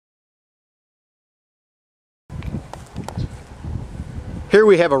Here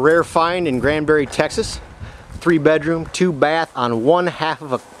we have a rare find in Granbury, Texas. 3-bedroom, 2-bath on 1/2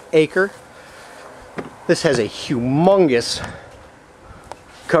 of an acre. This has a humongous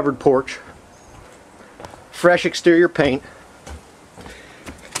covered porch, fresh exterior paint.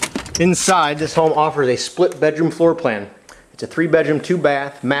 Inside, this home offers a split bedroom floor plan. It's a 3-bedroom,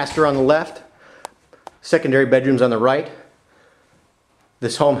 2-bath, master on the left, secondary bedrooms on the right.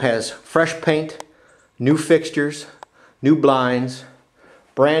 This home has fresh paint, new fixtures, new blinds,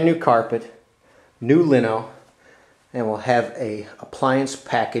 brand new carpet, new lino, and will have a appliance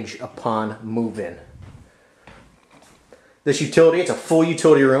package upon move-in. This utility, it's a full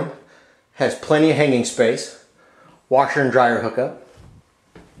utility room, has plenty of hanging space, washer and dryer hookup,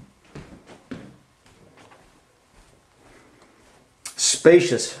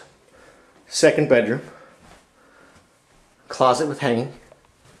 spacious 2nd bedroom, closet with hanging,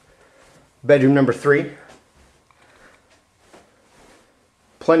 bedroom number 3,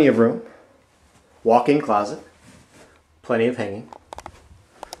 plenty of room, walk-in closet, plenty of hanging,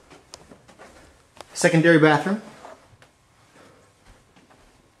 secondary bathroom,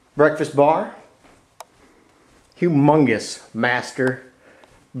 breakfast bar, humongous master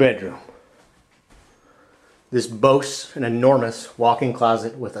bedroom. This boasts an enormous walk-in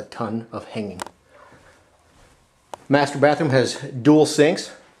closet with a ton of hanging. Master bathroom has dual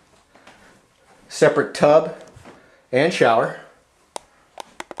sinks, separate tub and shower.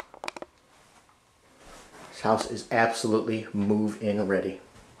 This house is absolutely move-in ready.